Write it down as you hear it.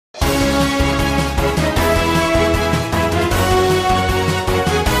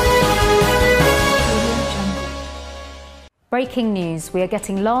Breaking news, we are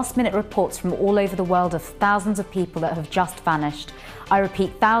getting last-minute reports from all over the world of thousands of people that have just vanished. I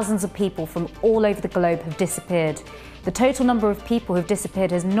repeat, thousands of people from all over the globe have disappeared. The total number of people who have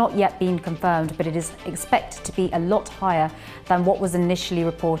disappeared has not yet been confirmed, but it is expected to be a lot higher than what was initially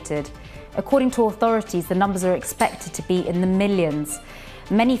reported. According to authorities, the numbers are expected to be in the millions.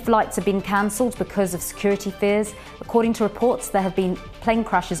 Many flights have been cancelled because of security fears. According to reports, there have been plane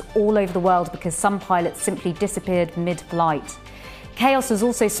crashes all over the world because some pilots simply disappeared mid-flight. Chaos has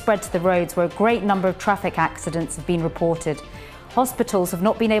also spread to the roads, where a great number of traffic accidents have been reported. Hospitals have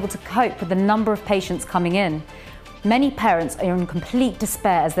not been able to cope with the number of patients coming in. Many parents are in complete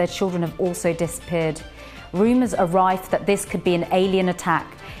despair as their children have also disappeared. Rumours are rife that this could be an alien attack,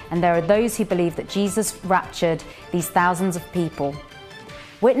 and there are those who believe that Jesus raptured these thousands of people.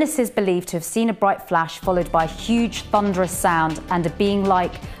 Witnesses believe to have seen a bright flash followed by a huge thunderous sound and a being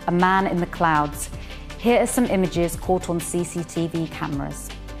like a man in the clouds. Here are some images caught on CCTV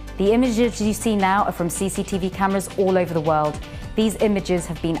cameras. The images you see now are from CCTV cameras all over the world. These images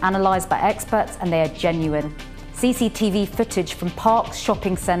have been analysed by experts and they are genuine. CCTV footage from parks,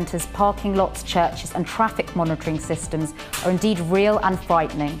 shopping centres, parking lots, churches and traffic monitoring systems are indeed real and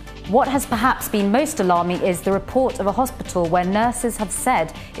frightening. What has perhaps been most alarming is the report of a hospital where nurses have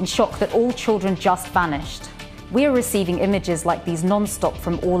said in shock that all children just vanished. We are receiving images like these non-stop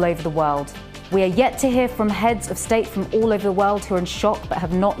from all over the world. We are yet to hear from heads of state from all over the world who are in shock but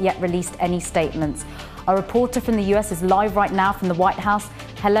have not yet released any statements. Our reporter from the US is live right now from the White House.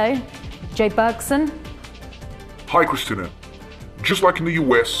 Hello, Joe Bergson. Hi Christina. Just like in the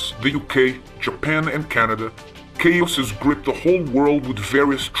US, the UK, Japan and Canada, chaos has gripped the whole world with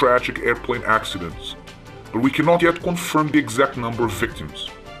various tragic airplane accidents, but we cannot yet confirm the exact number of victims.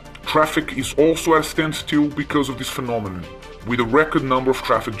 Traffic is also at a standstill because of this phenomenon, with a record number of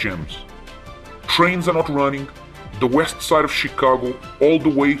traffic jams. Trains are not running. The west side of Chicago, all the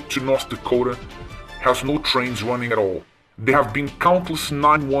way to North Dakota, has no trains running at all. There have been countless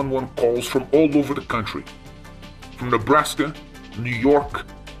 911 calls from all over the country. From Nebraska, New York,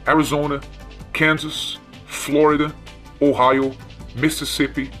 Arizona, Kansas, Florida, Ohio,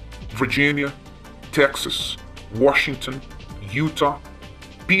 Mississippi, Virginia, Texas, Washington, Utah.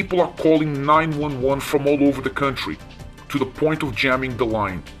 People are calling 911 from all over the country, to the point of jamming the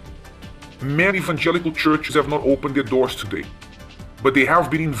line. Many evangelical churches have not opened their doors today, but they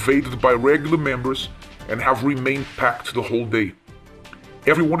have been invaded by regular members and have remained packed the whole day.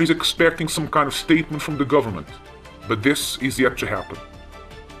 Everyone is expecting some kind of statement from the government, but this is yet to happen.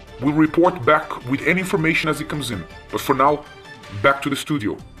 We'll report back with any information as it comes in, but for now, back to the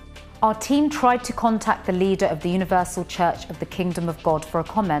studio. Our team tried to contact the leader of the Universal Church of the Kingdom of God for a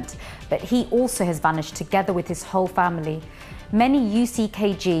comment, but he also has vanished together with his whole family. Many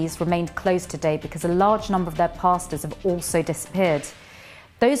UCKGs remained closed today because a large number of their pastors have also disappeared.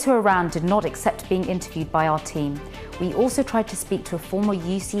 Those who are around did not accept being interviewed by our team. We also tried to speak to a former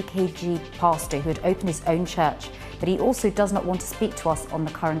UCKG pastor who had opened his own church, but he also does not want to speak to us on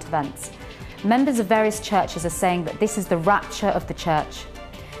the current events. Members of various churches are saying that this is the rapture of the church.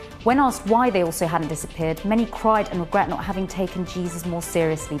 When asked why they also hadn't disappeared, many cried and regret not having taken Jesus more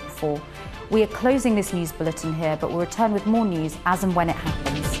seriously before. We are closing this news bulletin here, but we'll return with more news as and when it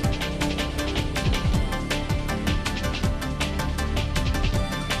happens.